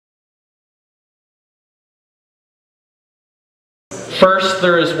First,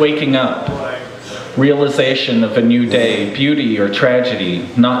 there is waking up, realization of a new day, beauty or tragedy,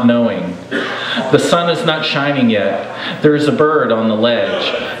 not knowing. The sun is not shining yet. There is a bird on the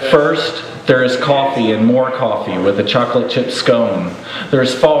ledge. First, there is coffee and more coffee with a chocolate chip scone. There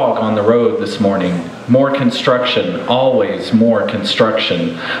is fog on the road this morning. More construction, always more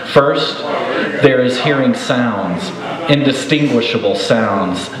construction. First, there is hearing sounds, indistinguishable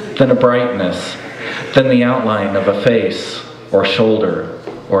sounds, then a brightness, then the outline of a face or shoulder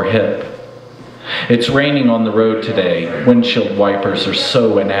or hip. It's raining on the road today. Windshield wipers are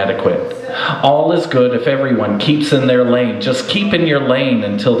so inadequate. All is good if everyone keeps in their lane. Just keep in your lane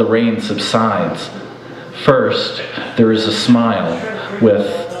until the rain subsides. First, there is a smile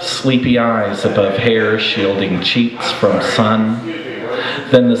with sleepy eyes above hair shielding cheeks from sun.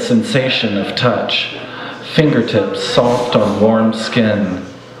 Then the sensation of touch, fingertips soft on warm skin.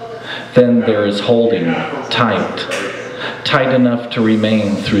 Then there is holding, tight enough to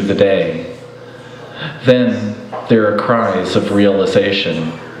remain through the day. Then there are cries of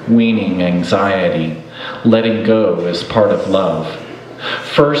realization, weaning anxiety, letting go is part of love.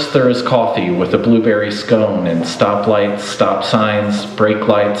 First there is coffee with a blueberry scone and stoplights, stop signs, brake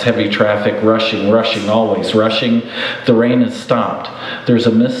lights, heavy traffic, rushing, always rushing. The rain has stopped. There's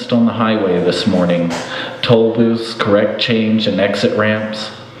a mist on the highway this morning. Toll booths, correct change, and exit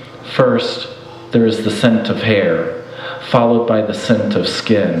ramps. First, there is the scent of hair, followed by the scent of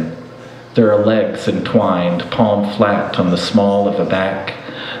skin. There are legs entwined, palm flat on the small of a back.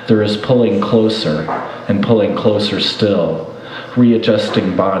 There is pulling closer and pulling closer still,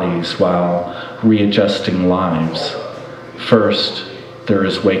 readjusting bodies while readjusting lives. First, there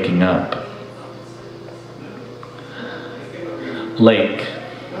is waking up. Lake.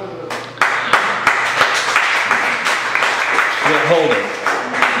 We'll hold it,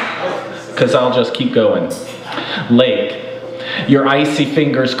 because I'll just keep going. Lake. Your icy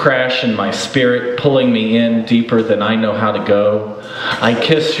fingers crash in my spirit, pulling me in deeper than I know how to go. I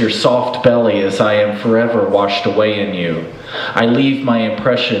kiss your soft belly as I am forever washed away in you. I leave my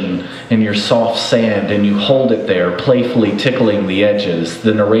impression in your soft sand, and you hold it there, playfully tickling the edges,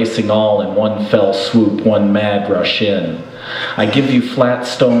 then erasing all in one fell swoop, one mad rush in. I give you flat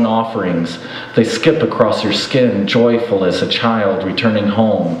stone offerings. They skip across your skin, joyful as a child returning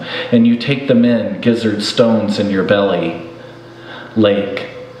home, and you take them in, gizzard stones in your belly. Lake,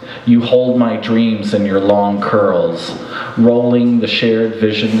 you hold my dreams in your long curls, rolling the shared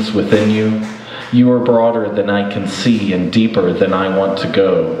visions within you. You are broader than I can see and deeper than I want to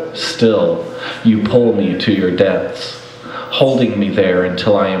go. Still, you pull me to your depths, holding me there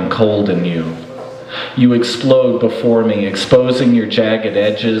until I am cold in you. You explode before me, exposing your jagged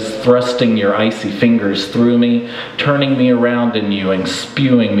edges, thrusting your icy fingers through me, turning me around in you and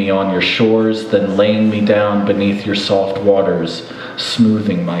spewing me on your shores, then laying me down beneath your soft waters,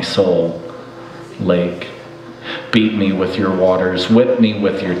 smoothing my soul. Lake, beat me with your waters, whip me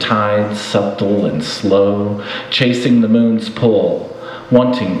with your tides, subtle and slow, chasing the moon's pull,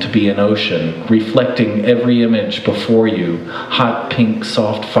 wanting to be an ocean, reflecting every image before you, hot pink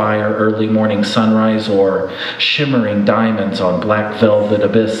soft fire, early morning sunrise, or shimmering diamonds on black velvet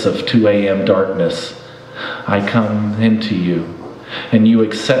abyss of 2 a.m. darkness. I come into you, and you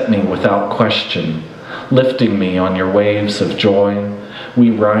accept me without question, lifting me on your waves of joy. We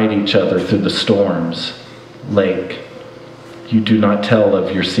ride each other through the storms. Lake, you do not tell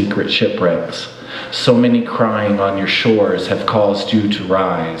of your secret shipwrecks. So many crying on your shores have caused you to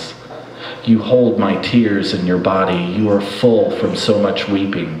rise. You hold my tears in your body. You are full from so much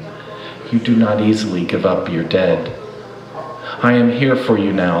weeping. You do not easily give up your dead. I am here for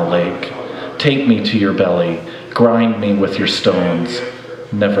you now, Lake. Take me to your belly. Grind me with your stones.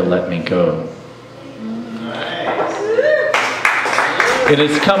 Never let me go. It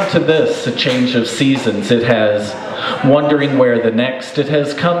has come to this, a change of seasons. It has wondering where the next. It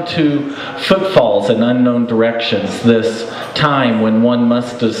has come to footfalls in unknown directions, this time when one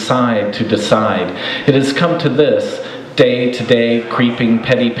must decide to decide. It has come to this, day to day, creeping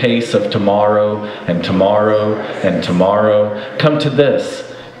petty pace of tomorrow and tomorrow and tomorrow. Come to this,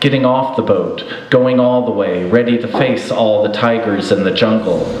 getting off the boat, going all the way, ready to face all the tigers in the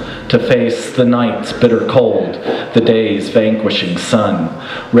jungle, to face the night's bitter cold, the day's vanquishing sun,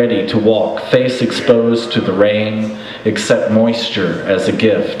 ready to walk, face exposed to the rain, accept moisture as a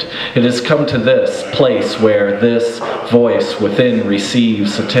gift. It has come to this place where this voice within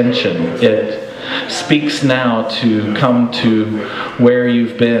receives attention. It speaks now to come to where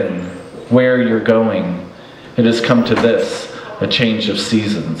you've been, where you're going. It has come to this, a change of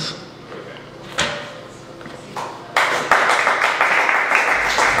seasons.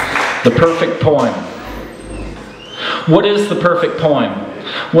 The perfect poem. What is the perfect poem?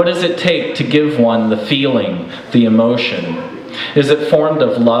 What does it take to give one the feeling, the emotion? Is it formed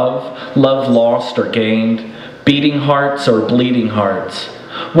of love, love lost or gained, beating hearts or bleeding hearts?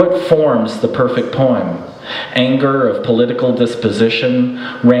 What forms the perfect poem? Anger of political disposition,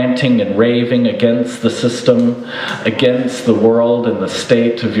 ranting and raving against the system, against the world and the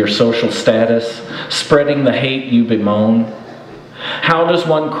state of your social status, spreading the hate you bemoan? How does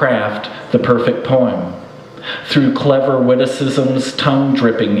one craft the perfect poem? Through clever witticisms,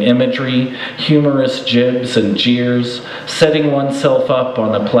 tongue-dripping imagery, humorous jibs and jeers, setting oneself up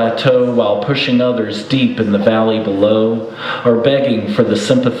on a plateau while pushing others deep in the valley below, or begging for the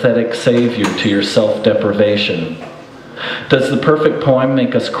sympathetic savior to your self-deprivation. Does the perfect poem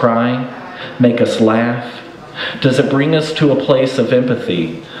make us cry, make us laugh? Does it bring us to a place of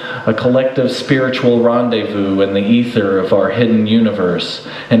empathy, a collective spiritual rendezvous in the ether of our hidden universe,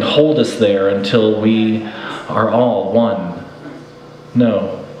 and hold us there until we are all one?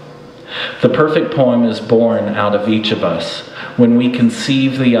 No. The perfect poem is born out of each of us when we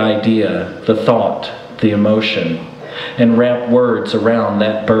conceive the idea, the thought, the emotion, and wrap words around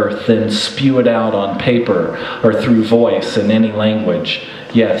that birth, then spew it out on paper or through voice in any language.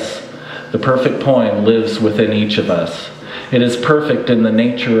 Yes, the perfect poem lives within each of us. It is perfect in the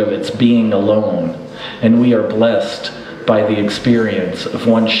nature of its being alone, and we are blessed by the experience of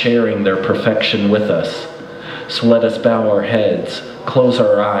one sharing their perfection with us. So let us bow our heads, close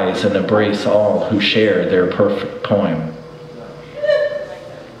our eyes, and embrace all who share their perfect poem.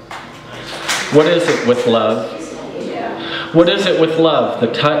 What is it with love? What is it with love?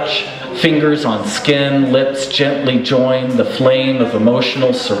 The touch, fingers on skin, lips gently join, the flame of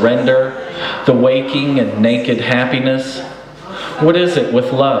emotional surrender, the waking and naked happiness. What is it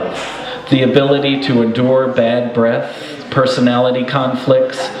with love? The ability to endure bad breath, personality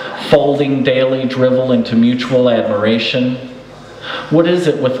conflicts, folding daily drivel into mutual admiration. What is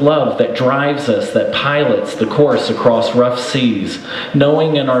it with love that drives us, that pilots the course across rough seas,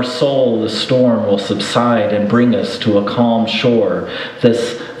 knowing in our soul the storm will subside and bring us to a calm shore,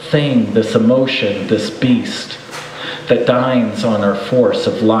 this thing, this emotion, this beast that dines on our force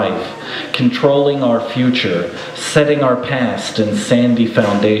of life, controlling our future, setting our past in sandy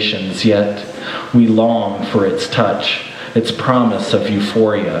foundations, yet we long for its touch, its promise of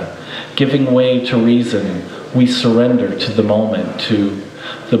euphoria. Giving way to reason, we surrender to the moment, to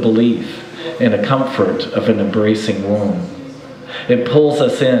the belief in a comfort of an embracing womb. It pulls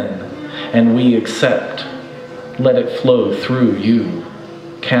us in, and we accept. Let it flow through you.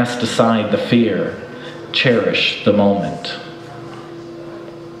 Cast aside the fear. Cherish the moment.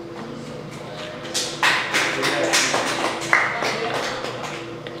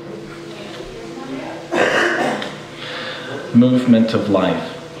 Movement of life.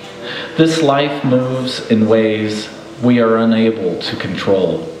 This life moves in ways we are unable to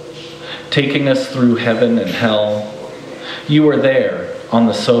control, taking us through heaven and hell. You are there on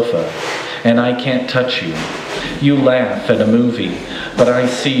the sofa, and I can't touch you. You laugh at a movie, but I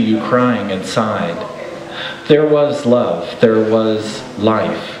see you crying inside. There was love, there was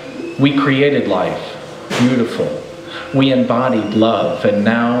life. We created life, beautiful. We embodied love, and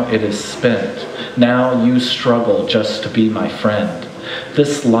now it is spent. Now you struggle just to be my friend.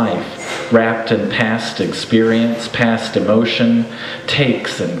 This life, wrapped in past experience, past emotion,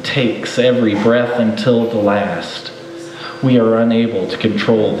 takes and takes every breath until the last. We are unable to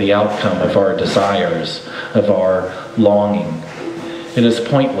control the outcome of our desires, of our longing. It is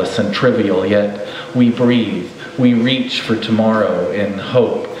pointless and trivial, yet we breathe. We reach for tomorrow in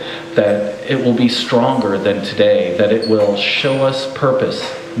hope that it will be stronger than today, that it will show us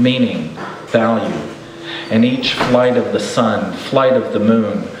purpose, meaning, value. And each flight of the sun, flight of the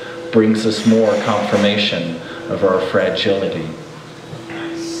moon, brings us more confirmation of our fragility.